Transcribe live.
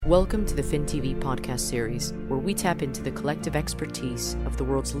Welcome to the FinTV podcast series, where we tap into the collective expertise of the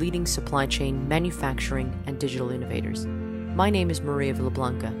world's leading supply chain, manufacturing, and digital innovators. My name is Maria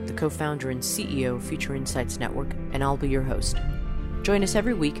Villablanca, the co-founder and CEO of Future Insights Network, and I'll be your host. Join us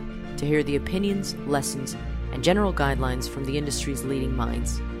every week to hear the opinions, lessons, and general guidelines from the industry's leading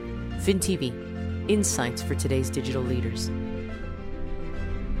minds. FinTV, insights for today's digital leaders.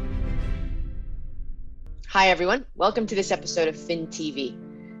 Hi everyone, welcome to this episode of FinTV.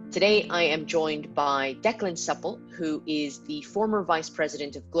 Today, I am joined by Declan Supple, who is the former Vice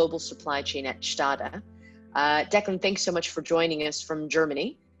President of Global Supply Chain at Stada. Declan, thanks so much for joining us from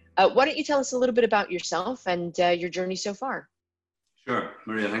Germany. Why don't you tell us a little bit about yourself and your journey so far? Sure,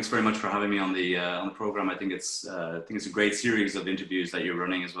 Maria. Thanks very much for having me on the program. I think it's a great series of interviews that you're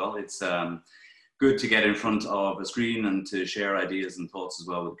running as well. It's good to get in front of a screen and to share ideas and thoughts as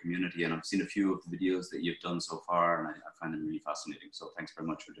well with the community. And I've seen a few of the videos that you've done so far, and I find them really fascinating. So thanks very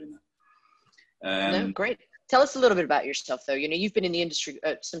much for doing that. No, great. Tell us a little bit about yourself, though. You know, you've been in the industry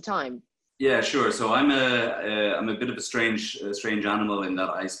some time. Yeah, sure. So I'm a bit of a strange animal in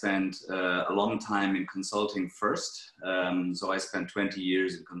that I spent a long time in consulting first. So I spent 20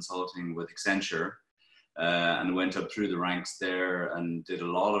 years in consulting with Accenture. And went up through the ranks there and did a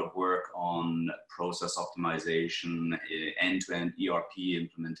lot of work on process optimization, end-to-end ERP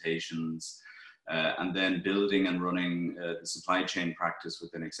implementations, and then building and running the supply chain practice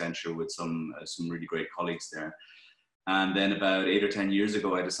within Accenture with some really great colleagues there. And then about 8 or 10 years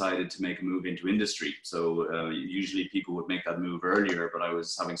ago, I decided to make a move into industry. So usually people would make that move earlier, but I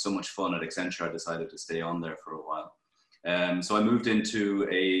was having so much fun at Accenture, I decided to stay on there for a while. So I moved into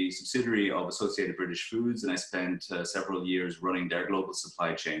a subsidiary of Associated British Foods, and I spent several years running their global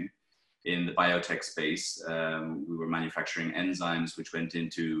supply chain in the biotech space. We were manufacturing enzymes, which went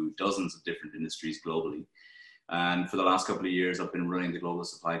into dozens of different industries globally. And for the last couple of years, I've been running the global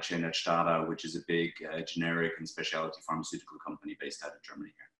supply chain at Stada, which is a big generic and specialty pharmaceutical company based out of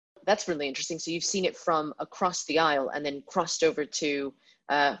Germany here. That's really interesting. So you've seen it from across the aisle and then crossed over to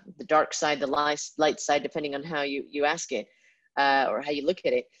the dark side, the light side, depending on how you ask it or how you look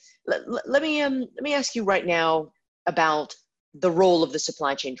at it. Let me ask you right now about the role of the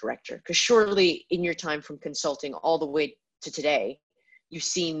supply chain director, because surely in your time from consulting all the way to today, you've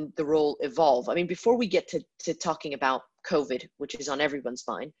seen the role evolve. I mean, before we get to talking about COVID, which is on everyone's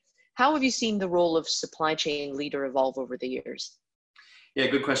mind, how have you seen the role of supply chain leader evolve over the years? Yeah,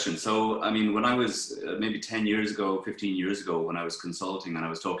 good question. So, I mean, when I was maybe 10 years ago, 15 years ago, when I was consulting and I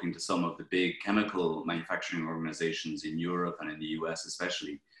was talking to some of the big chemical manufacturing organizations in Europe and in the US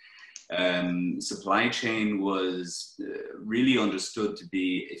especially, supply chain was really understood to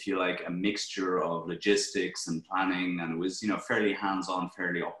be, if you like, a mixture of logistics and planning, and it was, you know, fairly hands-on,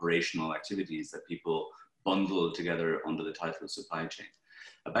 fairly operational activities that people bundled together under the title of supply chain.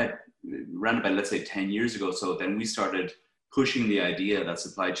 Around about, let's say 10 years ago, so then we started pushing the idea that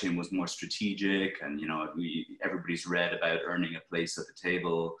supply chain was more strategic, and, you know, everybody's read about earning a place at the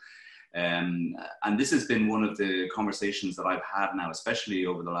table. And this has been one of the conversations that I've had now, especially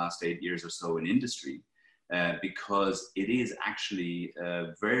over the last 8 years or so in industry, because it is actually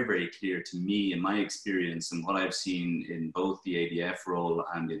very, very clear to me in my experience and what I've seen in both the ADF role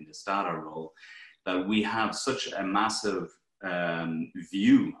and in the Stada role, that we have such a massive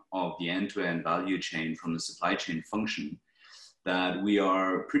view of the end-to-end value chain from the supply chain function that we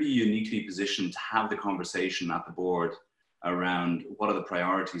are pretty uniquely positioned to have the conversation at the board around what are the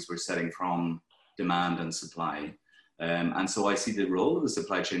priorities we're setting from demand and supply. And so I see the role of the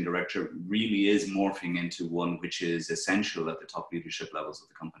supply chain director really is morphing into one which is essential at the top leadership levels of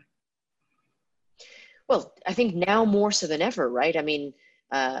the company. Well, I think now more so than ever, right? I mean,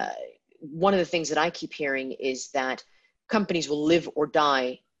 one of the things that I keep hearing is that companies will live or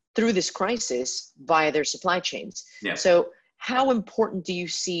die through this crisis via their supply chains. Yeah. So how important do you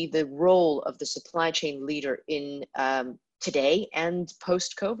see the role of the supply chain leader in today and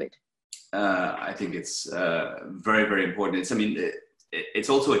post-COVID? I think it's very, very important. It's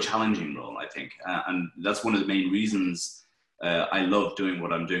also a challenging role, I think. And that's one of the main reasons I love doing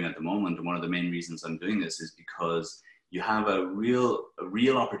what I'm doing at the moment. And one of the main reasons I'm doing this is because you have a real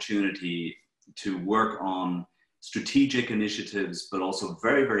opportunity to work on strategic initiatives, but also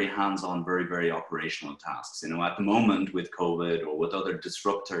very, very hands-on, very, very operational tasks. You know, at the moment with COVID or with other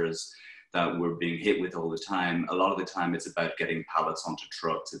disruptors that we're being hit with all the time, a lot of the time it's about getting pallets onto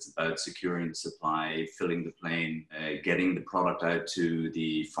trucks. It's about securing the supply, filling the plane, getting the product out to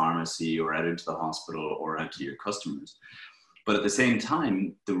the pharmacy or out into the hospital or out to your customers. But at the same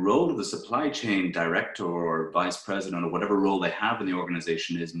time, the role of the supply chain director or vice president or whatever role they have in the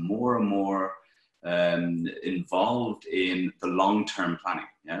organization is more and more involved in the long-term planning.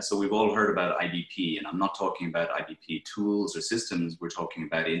 Yeah, so we've all heard about IBP, and I'm not talking about IBP tools or systems. We're talking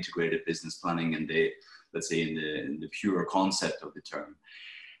about integrated business planning and let's say in the pure concept of the term,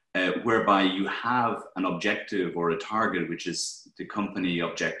 whereby you have an objective or a target, which is the company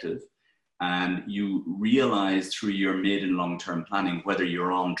objective, and you realize through your mid and long-term planning whether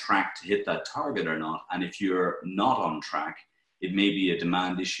you're on track to hit that target or not. And if you're not on track, it may be a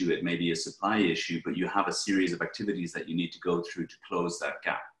demand issue, it may be a supply issue, but you have a series of activities that you need to go through to close that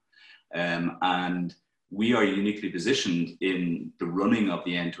gap. And we are uniquely positioned in the running of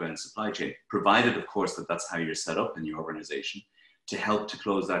the end-to-end supply chain, provided, of course, that that's how you're set up in your organization, to help to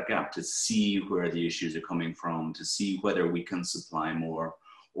close that gap, to see where the issues are coming from, to see whether we can supply more,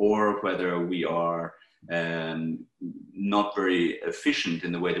 or whether we are not very efficient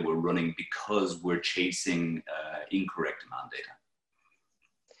in the way that we're running because we're chasing incorrect demand data.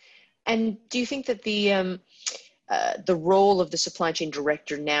 And do you think that the role of the supply chain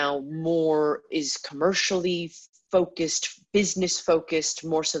director now more is commercially focused, business focused,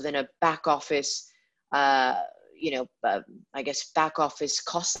 more so than a back office, I guess back office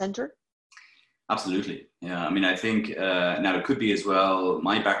cost center? Absolutely. Yeah. I mean, I think now it could be as well,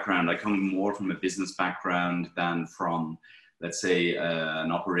 my background, I come more from a business background than from, let's say,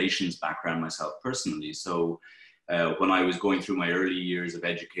 an operations background myself personally. So when I was going through my early years of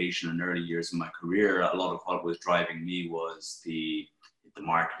education and early years of my career, a lot of what was driving me was the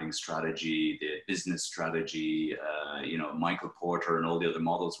marketing strategy, the business strategy. Michael Porter and all the other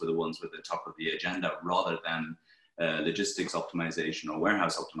models were the ones with the top of the agenda rather than logistics optimization or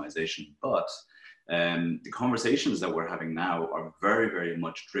warehouse optimization. But the conversations that we're having now are very, very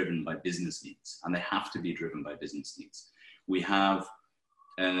much driven by business needs, and they have to be driven by business needs. We have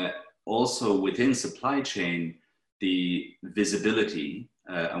also within supply chain the visibility,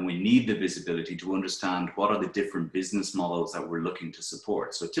 and we need the visibility to understand what are the different business models that we're looking to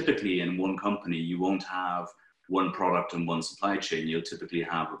support. So typically in one company, you won't have one product and one supply chain. You'll typically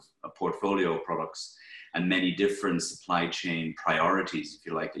have a portfolio of products and many different supply chain priorities, if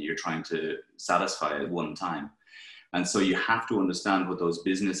you like, that you're trying to satisfy at one time. And so you have to understand what those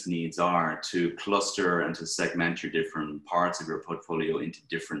business needs are to cluster and to segment your different parts of your portfolio into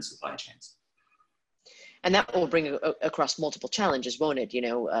different supply chains. And that will bring across multiple challenges, won't it?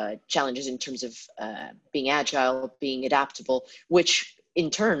 Challenges in terms of being agile, being adaptable, which in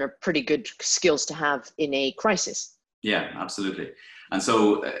turn are pretty good skills to have in a crisis. Yeah, absolutely. And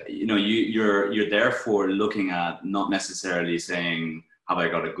so, you're therefore looking at not necessarily saying, have I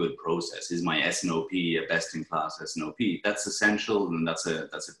got a good process? Is my S&OP a best-in-class S&OP? That's essential, and that's a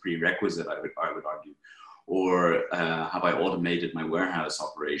prerequisite, I would argue. Or have I automated my warehouse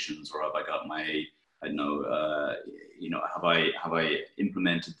operations, or have I got my have I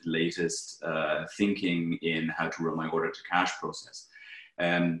implemented the latest thinking in how to run my order to cash process?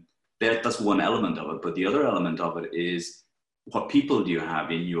 That's one element of it, but the other element of it is what people do you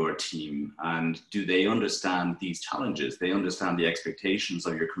have in your team, and do they understand these challenges? They understand the expectations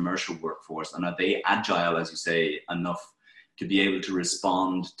of your commercial workforce, and are they agile, as you say, enough to be able to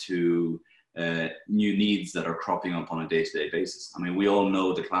respond to new needs that are cropping up on a day-to-day basis? I mean, we all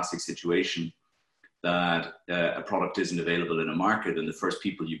know the classic situation that a product isn't available in a market, and the first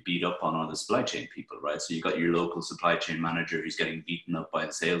people you beat up on are the supply chain people, right? So you got your local supply chain manager who's getting beaten up by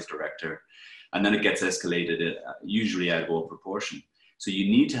the sales director, and then it gets escalated usually out of all proportion. So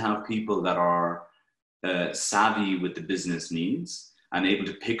you need to have people that are savvy with the business needs and able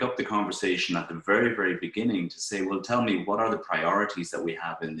to pick up the conversation at the very, very beginning to say, well, tell me, what are the priorities that we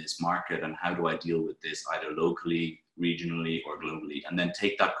have in this market, and how do I deal with this either locally, regionally, or globally? And then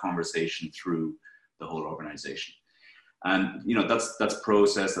take that conversation through the whole organization. And that's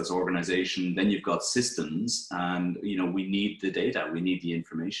process, that's organization. Then you've got systems, and we need the data, we need the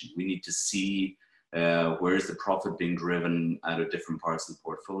information, we need to see where is the profit being driven out of different parts of the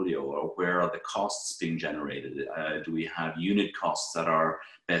portfolio, or where are the costs being generated? Do we have unit costs that are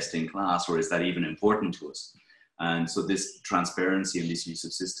best in class, or is that even important to us? And so this transparency and this use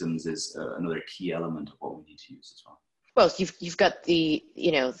of systems is another key element of what we need to use as well. Well, you've got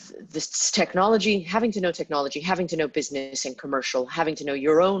this technology, having to know business and commercial, having to know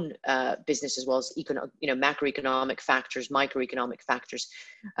your own business as well as macroeconomic factors, microeconomic factors.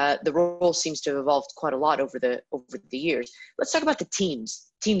 The role seems to have evolved quite a lot over the years. Let's talk about the teams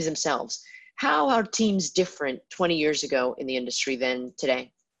themselves. How are teams different 20 years ago in the industry than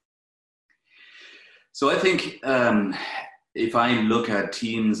today? So I think if I look at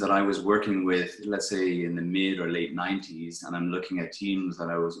teams that I was working with, let's say in the mid or late 90s, and I'm looking at teams that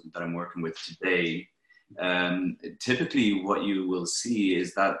I'm working with today, typically what you will see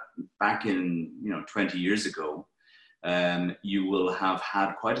is that back in 20 years ago, you will have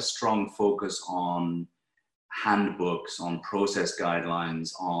had quite a strong focus on handbooks, on process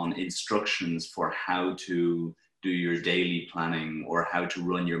guidelines, on instructions for how to do your daily planning, or how to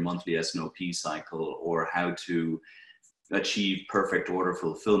run your monthly S&OP cycle, or how to achieve perfect order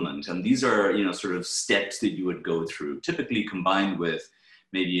fulfillment. And these are, sort of steps that you would go through, typically combined with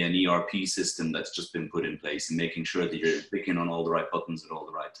maybe an ERP system that's just been put in place and making sure that you're clicking on all the right buttons at all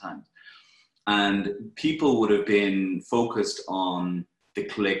the right times. And people would have been focused on the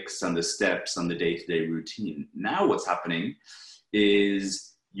clicks and the steps and the day-to-day routine. Now what's happening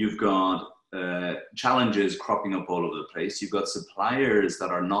is you've got challenges cropping up all over the place. You've got suppliers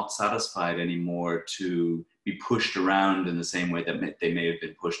that are not satisfied anymore to be pushed around in the same way that they may have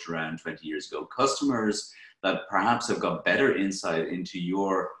been pushed around 20 years ago. Customers that perhaps have got better insight into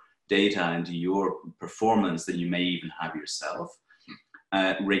your data, into your performance than you may even have yourself.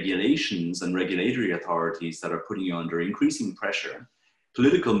 Regulations and regulatory authorities that are putting you under increasing pressure.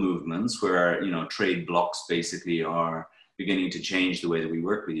 Political movements where, trade blocks basically are beginning to change the way that we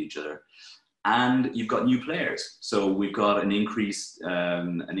work with each other. And you've got new players. So we've got an increased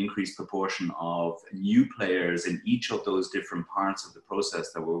proportion of new players in each of those different parts of the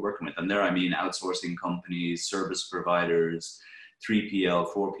process that we're working with. And there, I mean, outsourcing companies, service providers,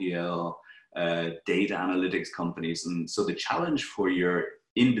 3PL, 4PL, data analytics companies. And so the challenge for your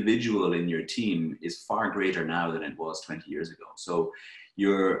individual in your team is far greater now than it was 20 years ago. So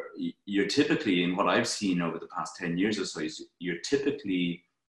you're typically, in what I've seen over the past 10 years or so, is you're typically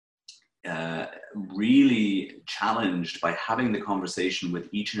really challenged by having the conversation with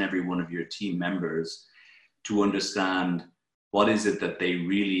each and every one of your team members to understand what is it that they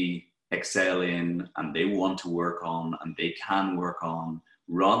really excel in and they want to work on and they can work on,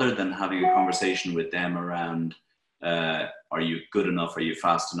 rather than having a conversation with them around are you good enough, are you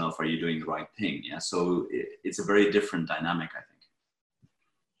fast enough, are you doing the right thing? Yeah, so it's a very different dynamic, I think.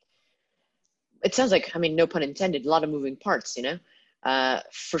 It sounds like, I mean, no pun intended, a lot of moving parts,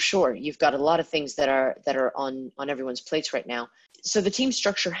 for sure. You've got a lot of things that are on everyone's plates right now. So the team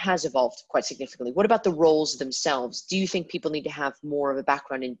structure has evolved quite significantly. What about the roles themselves? Do you think people need to have more of a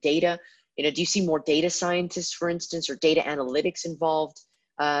background in data? Do you see more data scientists, for instance, or data analytics involved?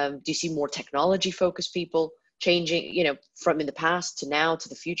 Do you see more technology focused people changing, from in the past to now to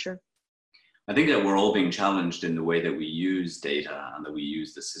the future? I think that we're all being challenged in the way that we use data and that we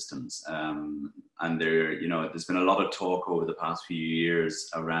use the systems. And there's been a lot of talk over the past few years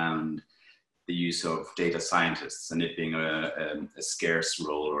around the use of data scientists and it being a scarce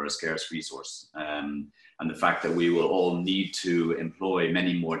role or a scarce resource. And the fact that we will all need to employ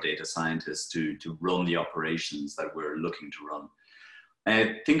many more data scientists to run the operations that we're looking to run.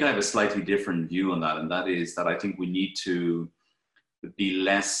 I think I have a slightly different view on that, and that is that I think we need to be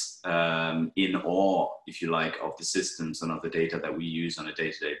less in awe, if you like, of the systems and of the data that we use on a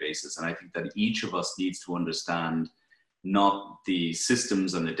day-to-day basis. And I think that each of us needs to understand not the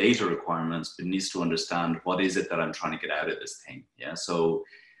systems and the data requirements, but needs to understand what is it that I'm trying to get out of this thing. Yeah. So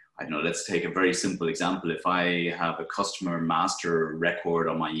I don't know, let's take a very simple example. If I have a customer master record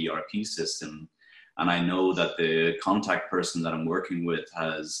on my ERP system, and I know that the contact person that I'm working with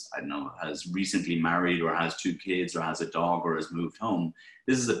has recently married or has 2 kids or has a dog or has moved home.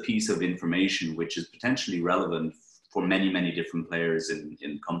 This is a piece of information which is potentially relevant for many, many different players in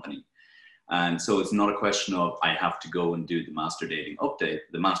the company. And so it's not a question of I have to go and do the master date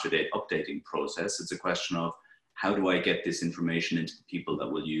updating process. It's a question of how do I get this information into the people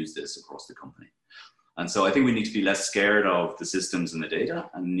that will use this across the company? And so I think we need to be less scared of the systems and the data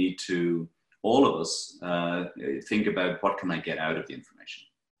and need to, all of us, think about what can I get out of the information.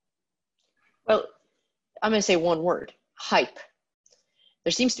 Well, I'm going to say one word: hype.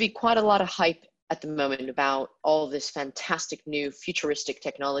 There seems to be quite a lot of hype at the moment about all this fantastic new futuristic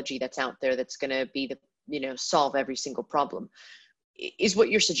technology that's out there that's going to be solve every single problem. Is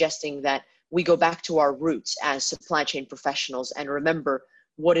what you're suggesting that we go back to our roots as supply chain professionals and remember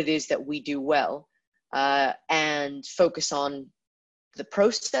what it is that we do well, and focus on the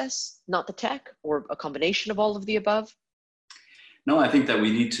process, not the tech, or a combination of all of the above? No, I think that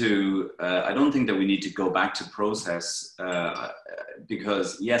we need to, I don't think that we need to go back to process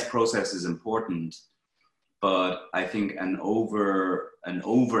because yes, process is important, but I think an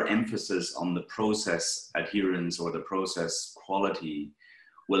overemphasis on the process adherence or the process quality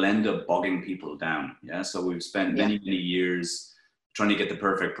will end up bogging people down. Yeah. So we've spent many years trying to get the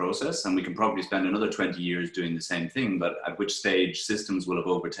perfect process, and we can probably spend another 20 years doing the same thing, but at which stage systems will have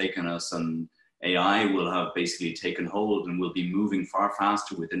overtaken us and AI will have basically taken hold and will be moving far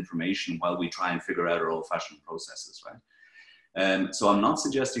faster with information while we try and figure out our old-fashioned processes, right? So I'm not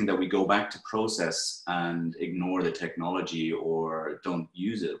suggesting that we go back to process and ignore the technology or don't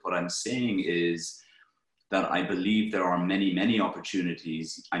use it. What I'm saying is that I believe there are many, many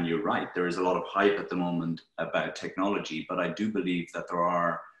opportunities, and you're right, there is a lot of hype at the moment about technology, but I do believe that there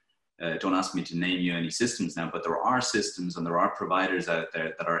are, don't ask me to name you any systems now, but there are systems and there are providers out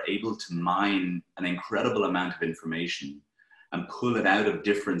there that are able to mine an incredible amount of information and pull it out of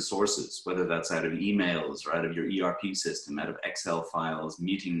different sources, whether that's out of emails or out of your ERP system, out of Excel files,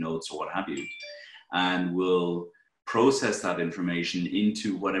 meeting notes, or what have you, and will process that information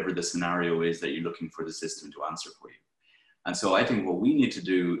into whatever the scenario is that you're looking for the system to answer for you. And so I think what we need to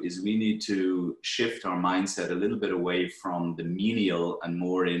do is we need to shift our mindset a little bit away from the menial and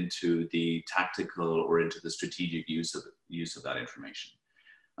more into the tactical or into the strategic use of that information.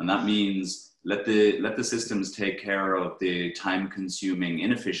 And that means let the systems take care of the time-consuming,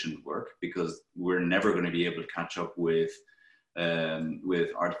 inefficient work, because we're never going to be able to catch up with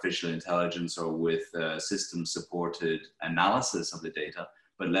artificial intelligence or with system-supported analysis of the data.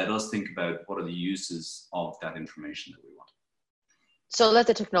 But let us think about what are the uses of that information that we want. So let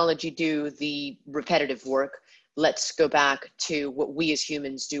the technology do the repetitive work. Let's go back to what we as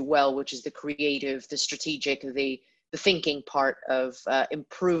humans do well, which is the creative, the strategic, the thinking part of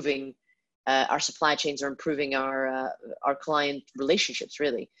improving our supply chains or improving our client relationships,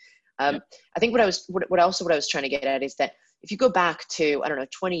 really. I think what I was trying to get at is that if you go back to, I don't know,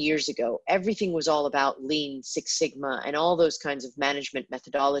 20 years ago, everything was all about Lean, Six Sigma, and all those kinds of management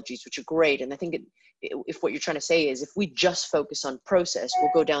methodologies, which are great. And I think if what you're trying to say is if we just focus on process, we'll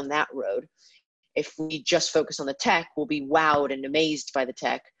go down that road. If we just focus on the tech, we'll be wowed and amazed by the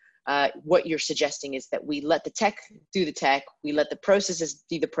tech. What you're suggesting is that we let the tech do the tech, we let the processes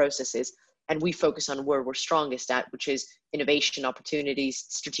be the processes, and we focus on where we're strongest at, which is innovation, opportunities,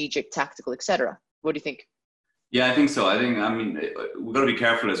 strategic, tactical, etc. What do you think? Yeah, I think so. I mean, we've got to be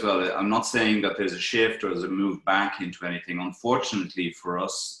careful as well. I'm not saying that there's a shift or there's a move back into anything. Unfortunately for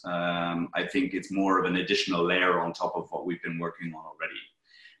us, I think it's more of an additional layer on top of what we've been working on already.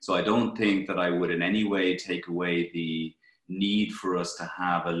 So I don't think that I would in any way take away the need for us to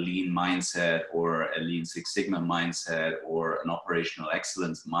have a lean mindset or a Lean Six Sigma mindset or an operational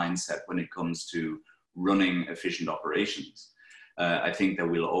excellence mindset when it comes to running efficient operations. I think that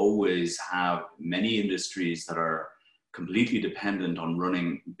we'll always have many industries that are completely dependent on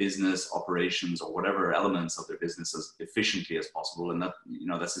running business operations or whatever elements of their business as efficiently as possible. And that,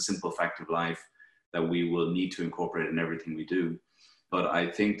 that's a simple fact of life that we will need to incorporate in everything we do. But I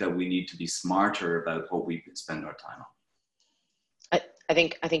think that we need to be smarter about what we spend our time on. I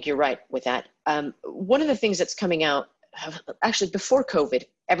think you're right with that. One of the things that's coming out, actually before COVID,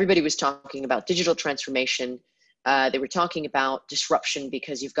 everybody was talking about digital transformation. They were talking about disruption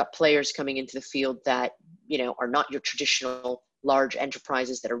because you've got players coming into the field that, are not your traditional large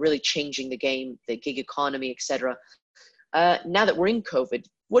enterprises that are really changing the game, the gig economy, et cetera. Now that we're in COVID,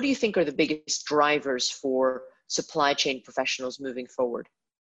 what do you think are the biggest drivers for supply chain professionals moving forward?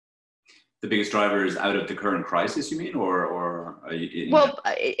 The biggest drivers out of the current crisis, you mean, Well,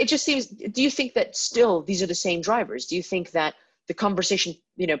 it just seems, do you think that still these are the same drivers? Do you think that the conversation,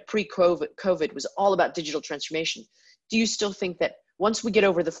 pre-COVID was all about digital transformation? Do you still think that once we get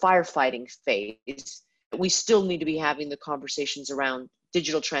over the firefighting phase, we still need to be having the conversations around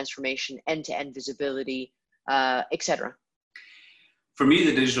digital transformation, end-to-end visibility, et cetera? For me,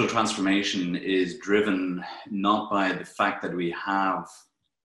 the digital transformation is driven not by the fact that we have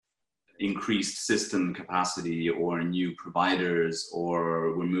increased system capacity or new providers,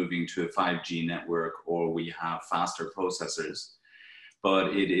 or we're moving to a 5G network, or we have faster processors,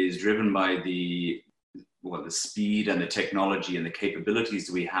 but it is driven by the speed and the technology and the capabilities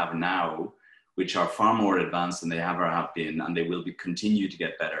that we have now, which are far more advanced than they ever have been, and they will continue to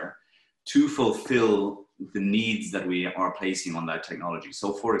get better to fulfill the needs that we are placing on that technology.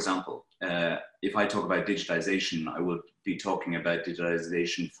 So for example, if I talk about digitization, I would be talking about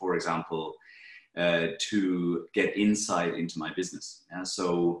digitization, for example, to get insight into my business.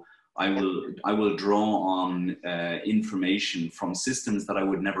 So I will draw on information from systems that I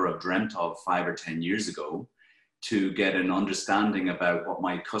would never have dreamt of 5 or 10 years ago to get an understanding about what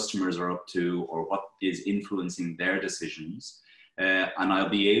my customers are up to or what is influencing their decisions. And I'll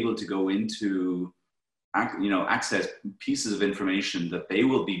be able to go into access pieces of information that they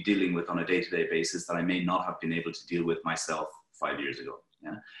will be dealing with on a day-to-day basis that I may not have been able to deal with myself 5 years ago.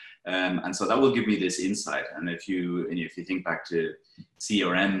 Yeah. And so that will give me this insight. And if you think back to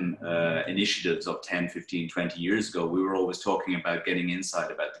CRM initiatives of 10, 15, 20 years ago, we were always talking about getting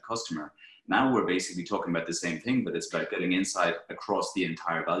insight about the customer. Now we're basically talking about the same thing, but it's about getting insight across the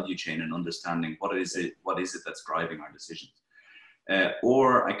entire value chain and understanding what is it that's driving our decisions. Or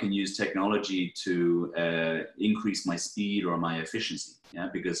I can use technology to increase my speed or my efficiency. Yeah,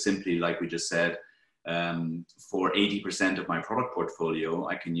 because simply, like we just said, for 80% of my product portfolio,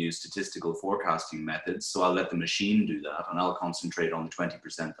 I can use statistical forecasting methods. So I'll let the machine do that, and I'll concentrate on the 20%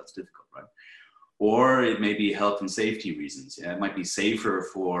 that's difficult, right? Or it may be health and safety reasons. Yeah, it might be safer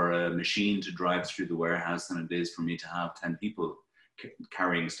for a machine to drive through the warehouse than it is for me to have 10 people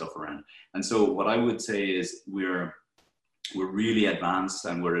carrying stuff around. And so what I would say is we're really advanced,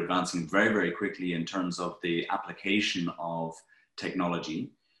 and we're advancing very, very quickly in terms of the application of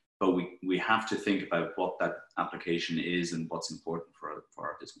technology. But we have to think about what that application is and what's important for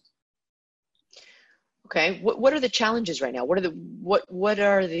our business. Okay, what are the challenges right now? What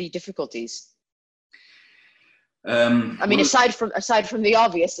are the difficulties? I mean, aside from the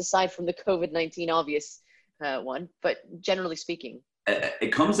obvious, aside from the COVID-19 obvious one, but generally speaking.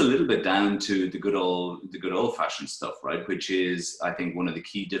 It comes a little bit down to the good old fashioned stuff, right? Which is, I think, one of the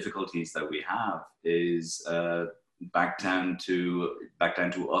key difficulties that we have is back down to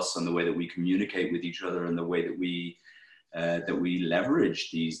us and the way that we communicate with each other and the way that we leverage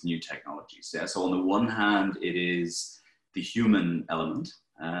these new technologies. Yeah. So on the one hand, it is the human element.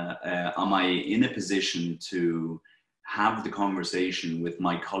 Am I in a position to have the conversation with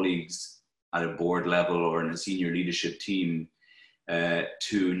my colleagues at a board level or in a senior leadership team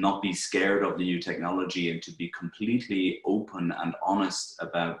to not be scared of the new technology and to be completely open and honest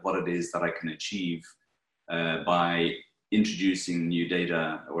about what it is that I can achieve by introducing new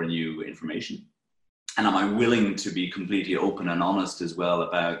data or new information? And am I willing to be completely open and honest as well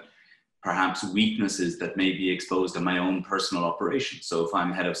about perhaps weaknesses that may be exposed in my own personal operation? So if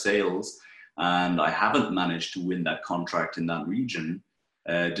I'm head of sales and I haven't managed to win that contract in that region,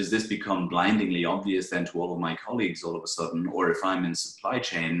 does this become blindingly obvious then to all of my colleagues all of a sudden? Or if I'm in supply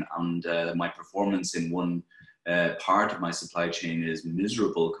chain and my performance in one part of my supply chain is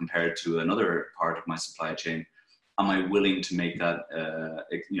miserable compared to another part of my supply chain, am I willing to make that,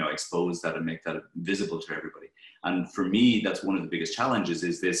 expose that and make that visible to everybody? And for me, that's one of the biggest challenges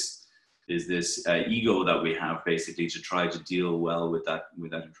is this ego that we have basically to try to deal well with that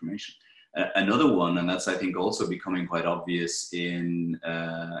information. Another one, and that's I think also becoming quite obvious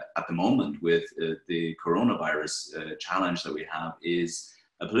at the moment with the coronavirus challenge that we have, is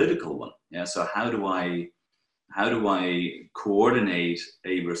a political one. Yeah. So how do I coordinate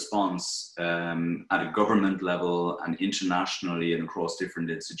a response at a government level and internationally and across different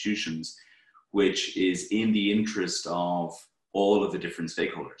institutions, which is in the interest of all of the different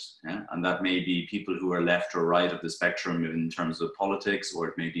stakeholders? Yeah? And that may be people who are left or right of the spectrum in terms of politics, or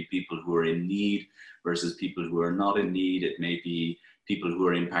it may be people who are in need versus people who are not in need. It may be people who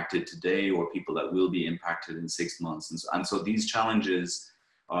are impacted today or people that will be impacted in 6 months. And so these challenges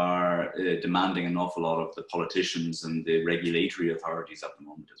are demanding an awful lot of the politicians and the regulatory authorities at the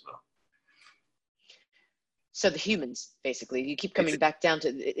moment as well. So the humans, basically, you keep coming back down to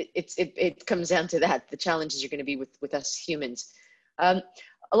it comes down to that. The challenges are going to be with us humans. A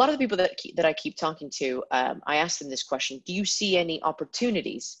lot of the people that I keep talking to, I ask them this question: do you see any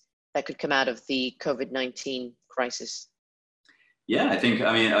opportunities that could come out of the COVID-19 crisis? Yeah, I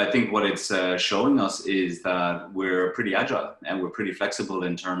think what it's showing us is that we're pretty agile and we're pretty flexible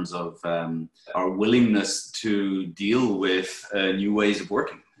in terms of our willingness to deal with new ways of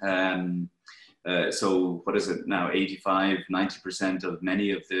working. So what is it now? 85-90% of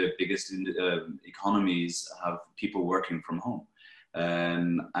many of the biggest economies have people working from home.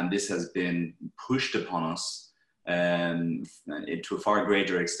 And this has been pushed upon us to a far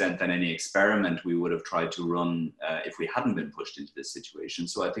greater extent than any experiment we would have tried to run if we hadn't been pushed into this situation.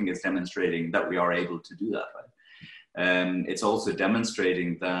 So I think it's demonstrating that we are able to do that. Right? It's also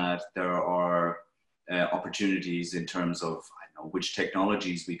demonstrating that there are opportunities in terms of which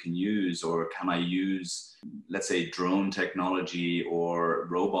technologies we can use, or can I use, let's say, drone technology or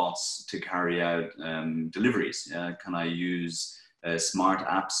robots to carry out deliveries? Can I use smart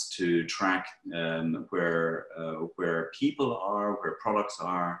apps to track where people are, where products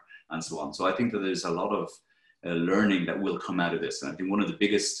are, and so on? So I think that there's a lot of learning that will come out of this. And I think one of the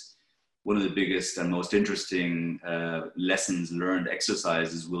biggest and most interesting lessons learned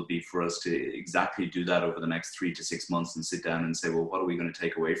exercises will be for us to exactly do that over the next 3 to 6 months and sit down and say, well, what are we going to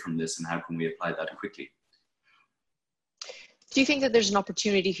take away from this and how can we apply that quickly? Do you think that there's an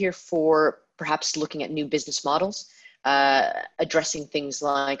opportunity here for perhaps looking at new business models, addressing things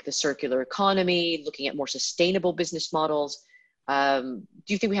like the circular economy, looking at more sustainable business models? Do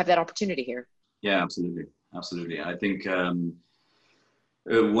you think we have that opportunity here? Yeah, absolutely. Absolutely. I think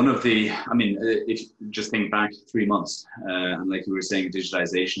One of the, I mean, if you just think back 3 months, and like you were saying,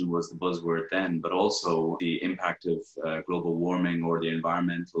 digitization was the buzzword then, but also the impact of global warming or the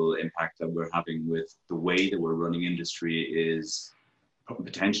environmental impact that we're having with the way that we're running industry is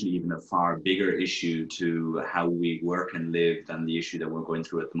potentially even a far bigger issue to how we work and live than the issue that we're going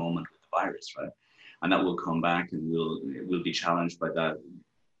through at the moment with the virus, right? And that will come back, and we'll be challenged by that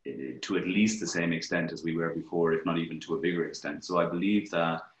to at least the same extent as we were before, if not even to a bigger extent. So I believe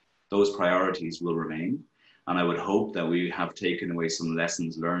that those priorities will remain. And I would hope that we have taken away some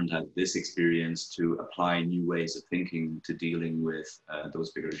lessons learned at this experience to apply new ways of thinking to dealing with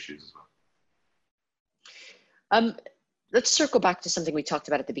those bigger issues as well. Let's circle back to something we talked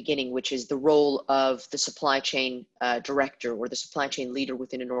about at the beginning, which is the role of the supply chain director or the supply chain leader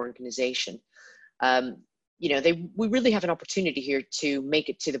within an organization. We really have an opportunity here to make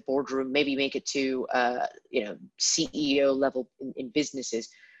it to the boardroom, maybe make it to, CEO level in businesses.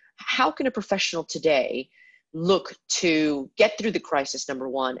 How can a professional today look to get through the crisis, number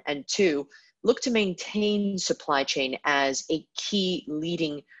one, and two, look to maintain supply chain as a key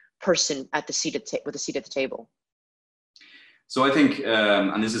leading person at the with a seat at the table? So I think,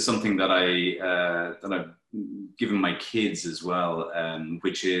 and this is something that I've given my kids as well,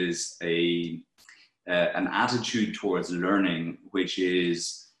 which is an attitude towards learning, which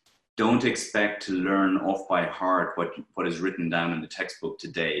is don't expect to learn off by heart what is written down in the textbook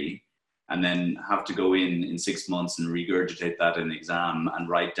today, and then have to go in 6 months and regurgitate that in an exam and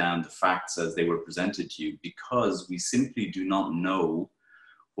write down the facts as they were presented to you, because we simply do not know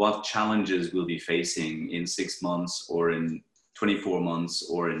what challenges we'll be facing in 6 months or in 24 months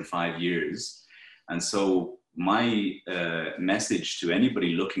or in 5 years. And so my message to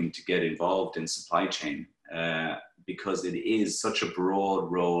anybody looking to get involved in supply chain, because it is such a broad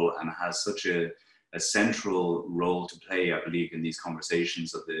role and has such a central role to play, I believe, in these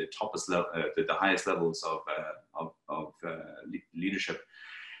conversations at the the highest levels of leadership,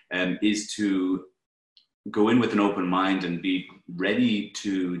 is to go in with an open mind and be ready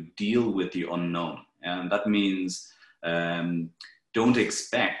to deal with the unknown. And that means don't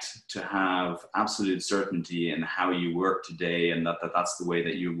expect to have absolute certainty in how you work today and that's the way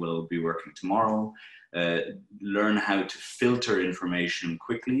that you will be working tomorrow. Learn how to filter information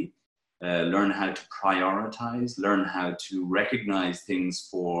quickly, learn how to prioritize, learn how to recognize things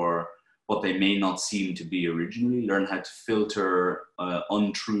for what they may not seem to be originally, learn how to filter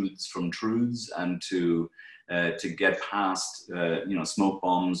untruths from truths, and to get past smoke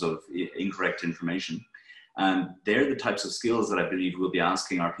bombs of incorrect information. And they're the types of skills that I believe we'll be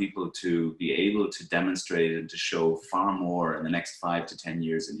asking our people to be able to demonstrate and to show far more in the next 5 to 10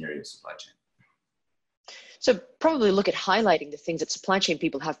 years in the area of supply chain. So probably look at highlighting the things that supply chain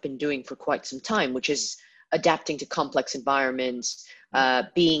people have been doing for quite some time, which is adapting to complex environments,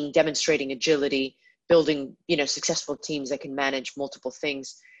 demonstrating agility, building successful teams that can manage multiple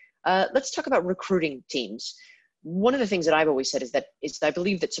things. Let's talk about recruiting teams. One of the things that I've always said is I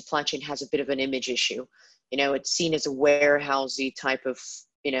believe that supply chain has a bit of an image issue. It's seen as a warehousey type of,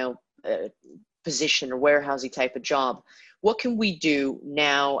 position or warehousey type of job. What can we do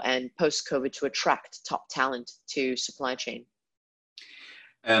now and post-COVID to attract top talent to supply chain?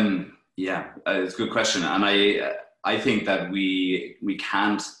 It's a good question. And I think that we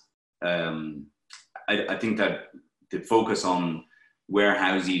can't, I think that the focus on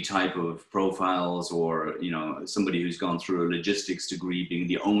warehousey type of profiles, or somebody who's gone through a logistics degree being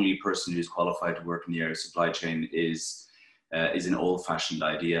the only person who's qualified to work in the area of supply chain is an old-fashioned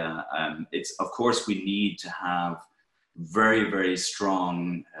idea. It's, of course, we need to have very, very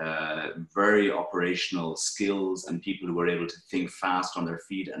strong, very operational skills and people who are able to think fast on their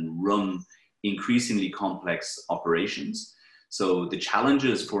feet and run increasingly complex operations. So the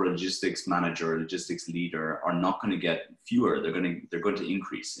challenges for a logistics manager or logistics leader are not going to get fewer. They're going to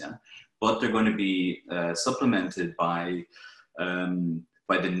increase, yeah. But they're going to be supplemented by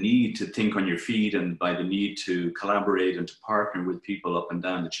the need to think on your feet and by the need to collaborate and to partner with people up and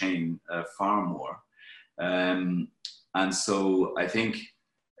down the chain far more. And so I think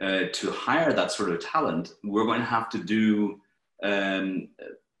to hire that sort of talent, we're going to have to do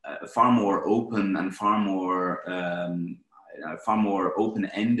far more open and far more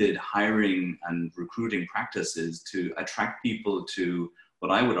open-ended hiring and recruiting practices to attract people to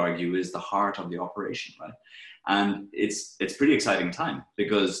what I would argue is the heart of the operation, right? And it's pretty exciting time,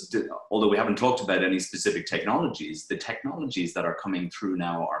 because although we haven't talked about any specific technologies, the technologies that are coming through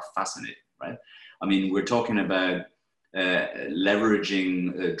now are fascinating, right? I mean, we're talking about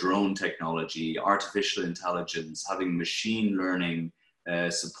leveraging drone technology, artificial intelligence, having machine learning,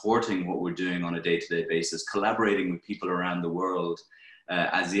 supporting what we're doing on a day-to-day basis, collaborating with people around the world,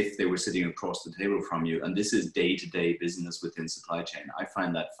 as if they were sitting across the table from you. And this is day-to-day business within supply chain. I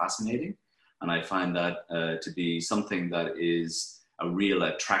find that fascinating. And I find that to be something that is a real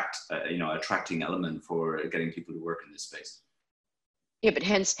attracting element for getting people to work in this space. Yeah, but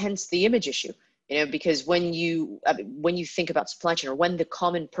hence the image issue, because when you think about supply chain, or when the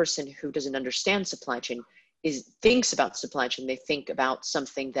common person who doesn't understand supply chain thinks about supply chain, they think about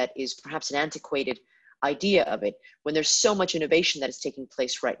something that is perhaps an antiquated idea of it, when there's so much innovation that is taking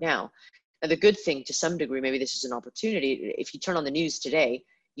place right now. And the good thing, to some degree, maybe this is an opportunity, if you turn on the news today,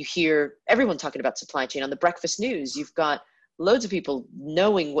 you hear everyone talking about supply chain. On the breakfast news, you've got loads of people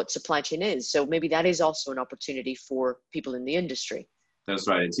knowing what supply chain is. So maybe that is also an opportunity for people in the industry. That's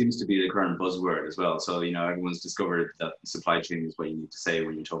right. It seems to be the current buzzword as well. So, everyone's discovered that supply chain is what you need to say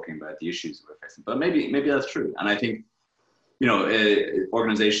when you're talking about the issues we're facing. But maybe that's true. And I think, an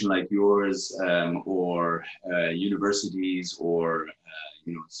organization like yours, or universities, or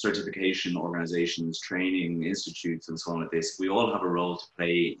certification organizations, training institutes, and so on like this, we all have a role to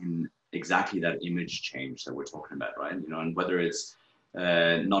play in exactly that image change that we're talking about, right? And whether it's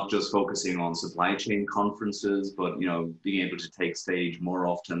not just focusing on supply chain conferences, but being able to take stage more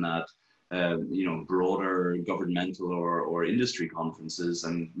often at broader governmental or industry conferences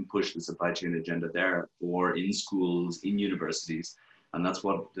and push the supply chain agenda there, or in schools, in universities. And that's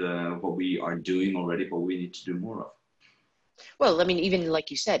what we are doing already, but we need to do more of. Well, I mean, even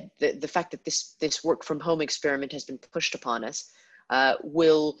like you said, the fact that this work from home experiment has been pushed upon us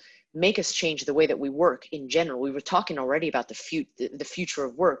will make us change the way that we work in general. We were talking already about the future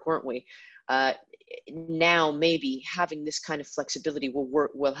of work, weren't we? Now maybe having this kind of flexibility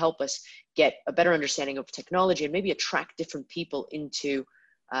will help us get a better understanding of technology, and maybe attract different people into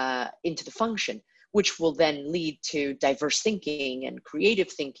the function, which will then lead to diverse thinking and creative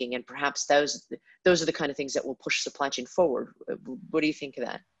thinking, and perhaps those are the kind of things that will push supply chain forward. What do you think of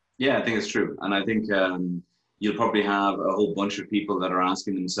that? Yeah, I think it's true. And I think you'll probably have a whole bunch of people that are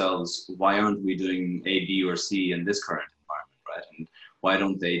asking themselves, why aren't we doing A, B, or C in this current environment, right? And why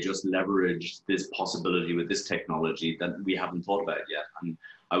don't they just leverage this possibility with this technology that we haven't thought about yet? And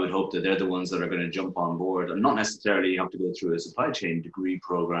I would hope that they're the ones that are going to jump on board, and not necessarily have to go through a supply chain degree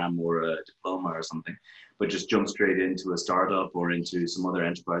program or a diploma or something, but just jump straight into a startup or into some other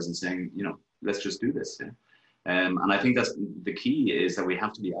enterprise and saying, let's just do this. Yeah? And I think that's the key, is that we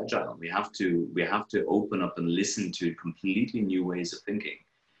have to be agile. We have to open up and listen to completely new ways of thinking.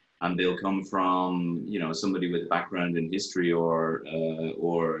 And they'll come from, somebody with a background in history or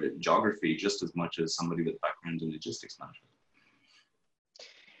geography, just as much as somebody with a background in logistics management.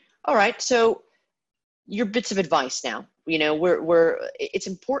 All right. So your bits of advice now, it's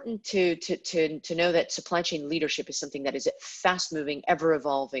important to know that supply chain leadership is something that is fast moving, ever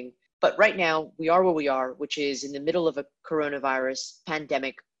evolving. But right now we are where we are, which is in the middle of a coronavirus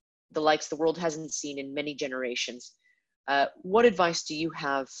pandemic, the likes the world hasn't seen in many generations. What advice do you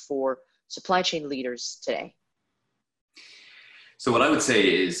have for supply chain leaders today? So what I would say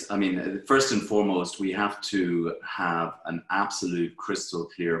is, first and foremost, we have to have an absolute crystal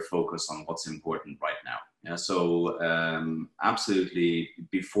clear focus on what's important right now. Yeah, so absolutely,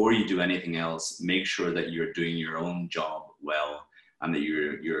 before you do anything else, make sure that you're doing your own job well, and that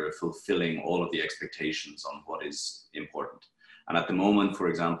you're fulfilling all of the expectations on what is important. And at the moment, for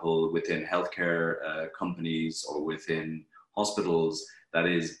example, within healthcare companies or within hospitals, that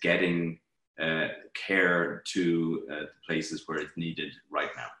is getting care to places where it's needed right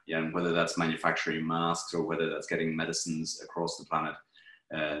now. Yeah, and whether that's manufacturing masks or whether that's getting medicines across the planet,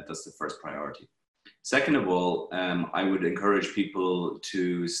 that's the first priority. Second of all, I would encourage people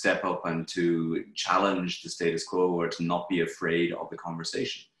to step up and to challenge the status quo, or to not be afraid of the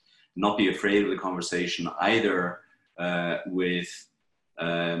conversation. Not be afraid of the conversation either with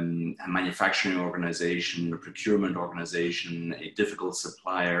a manufacturing organization, a procurement organization, a difficult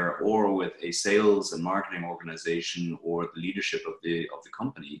supplier, or with a sales and marketing organization or the leadership of the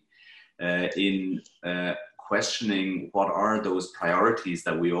company, in questioning what are those priorities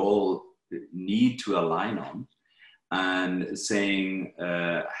that we all need to align on, and saying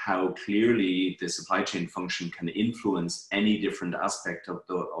how clearly the supply chain function can influence any different aspect of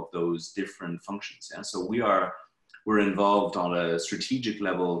those different functions. Yeah? So we're involved on a strategic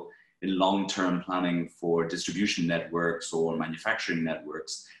level in long-term planning for distribution networks or manufacturing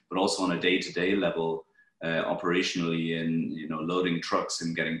networks, but also on a day-to-day level, operationally in loading trucks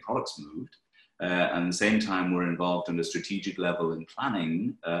and getting products moved. And at the same time, we're involved on a strategic level in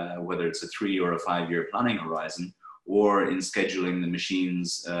planning, whether it's a 3 or a 5 year planning horizon, or in scheduling the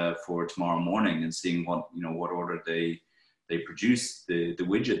machines for tomorrow morning and seeing what order they produce the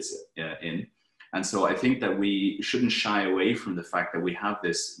widgets in. And so I think that we shouldn't shy away from the fact that we have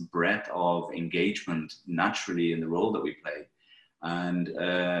this breadth of engagement naturally in the role that we play, and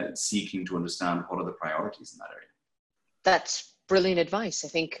seeking to understand what are the priorities in that area. That's brilliant advice. I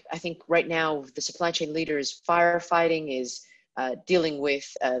think right now the supply chain leader is firefighting, is dealing with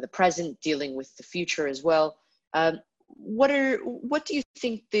the present, dealing with the future as well. What do you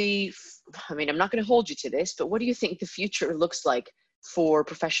think I mean, I'm not going to hold you to this, but what do you think the future looks like for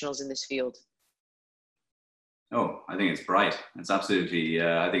professionals in this field? Oh, I think it's bright. It's absolutely,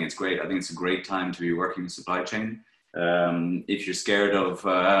 I think it's great. I think it's a great time to be working in supply chain. If you're scared of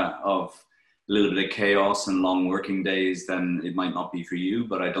a little bit of chaos and long working days, then it might not be for you.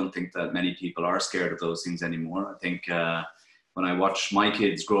 But I don't think that many people are scared of those things anymore. I think when I watch my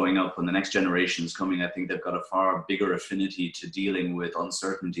kids growing up and the next generations coming, I think they've got a far bigger affinity to dealing with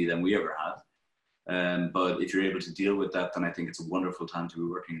uncertainty than we ever had. But if you're able to deal with that, then I think it's a wonderful time to be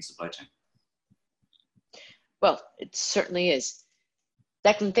working in supply chain. Well, it certainly is.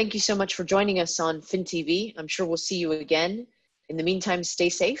 Declan, thank you so much for joining us on FinTV. I'm sure we'll see you again. In the meantime, stay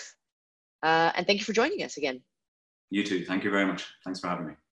safe. And thank you for joining us again. You too. Thank you very much. Thanks for having me.